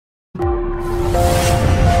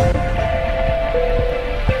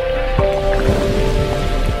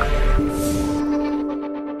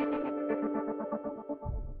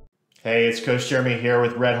Hey, it's Coach Jeremy here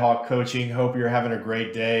with Red Hawk Coaching. Hope you're having a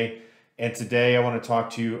great day. And today I want to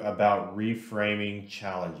talk to you about reframing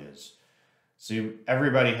challenges. See,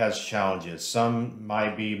 everybody has challenges. Some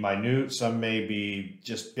might be minute, some may be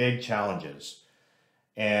just big challenges.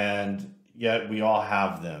 And yet we all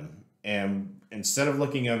have them. And instead of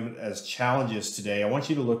looking at them as challenges today, I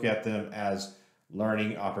want you to look at them as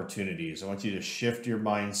learning opportunities. I want you to shift your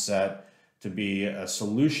mindset to be a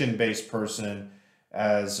solution-based person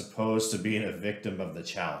as opposed to being a victim of the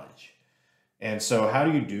challenge. And so how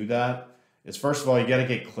do you do that? Is first of all, you got to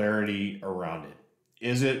get clarity around it.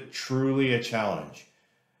 Is it truly a challenge?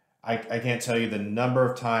 I can't tell you the number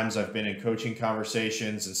of times I've been in coaching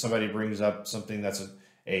conversations and somebody brings up something that's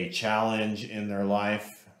a challenge in their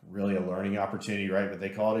life, really a learning opportunity, right? But they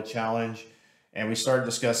call it a challenge. And we start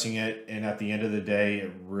discussing it. And at the end of the day,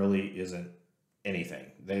 it really isn't anything.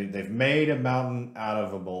 They've made a mountain out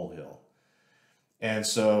of a molehill. And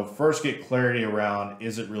so first get clarity around,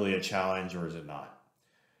 is it really a challenge or is it not?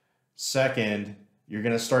 Second, you're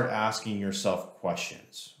going to start asking yourself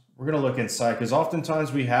questions. We're going to look inside because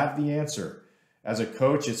oftentimes we have the answer. As a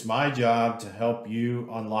coach, it's my job to help you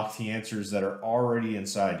unlock the answers that are already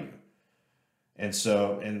inside you. And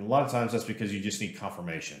a lot of times that's because you just need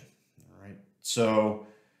confirmation. All right. So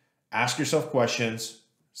ask yourself questions,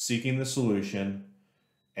 seeking the solution,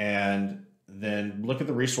 and then look at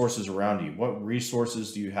the resources around you. What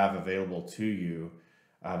resources do you have available to you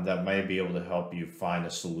that may be able to help you find a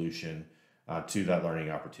solution to that learning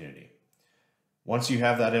opportunity? Once you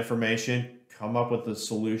have that information, come up with a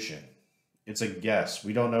solution. It's a guess.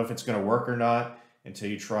 We don't know if it's going to work or not until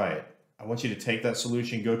you try it. I want you to take that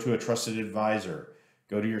solution, go to a trusted advisor,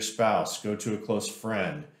 go to your spouse, go to a close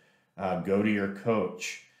friend, go to your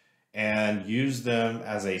coach, and use them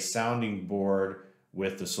as a sounding board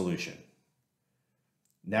with the solution.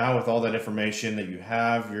 Now, with all that information that you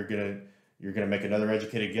have, you're gonna make another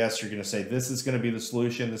educated guess. You're gonna say, this is gonna be the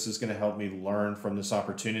solution. This is gonna help me learn from this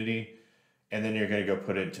opportunity. And then you're gonna go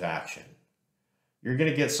put it into action. You're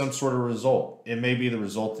gonna get some sort of result. It may be the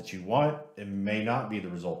result that you want. It may not be the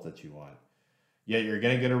result that you want. Yet you're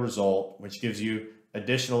gonna get a result, which gives you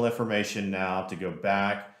additional information now to go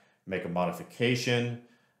back, make a modification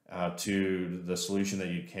to the solution that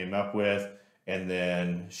you came up with, and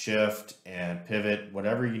then shift and pivot,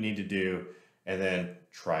 whatever you need to do, and then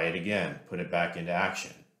try it again, put it back into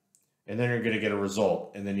action. And then you're going to get a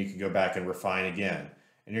result, and then you can go back and refine again.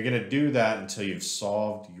 And you're going to do that until you've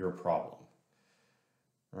solved your problem.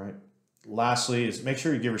 All right. Lastly is make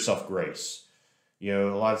sure you give yourself grace. You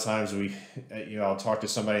know, a lot of times I'll talk to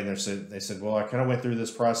somebody and they said, well, I kind of went through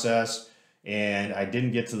this process and I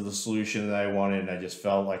didn't get to the solution that I wanted, and I just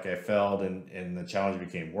felt like I failed and the challenge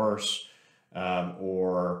became worse.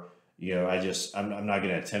 Or, you know, I'm not going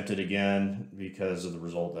to attempt it again because of the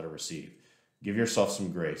result that I received. Give yourself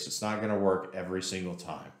some grace. It's not going to work every single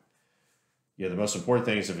time. You know, the most important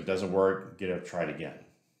thing is if it doesn't work, try it again,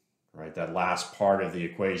 right? That last part of the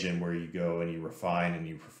equation where you go and you refine and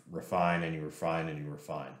you refine and you refine and you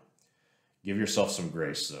refine. Give yourself some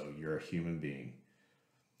grace though. You're a human being.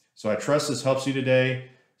 So I trust this helps you today.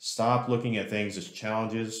 Stop looking at things as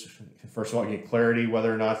challenges. First of all, get clarity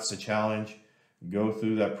whether or not it's a challenge. Go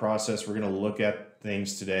through that process. We're going to look at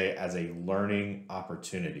things today as a learning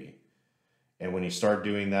opportunity. And when you start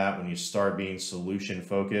doing that, when you start being solution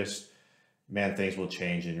focused, man, things will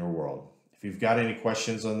change in your world. If you've got any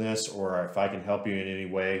questions on this, or if I can help you in any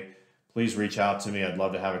way, please reach out to me. I'd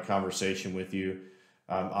love to have a conversation with you.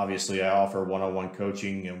 Obviously, I offer one-on-one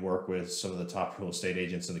coaching and work with some of the top real estate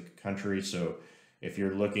agents in the country. So if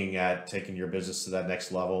you're looking at taking your business to that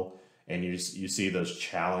next level and you see those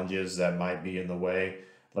challenges that might be in the way,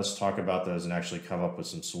 let's talk about those and actually come up with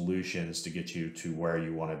some solutions to get you to where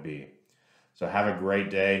you want to be. So have a great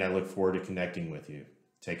day, and I look forward to connecting with you.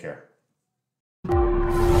 Take care.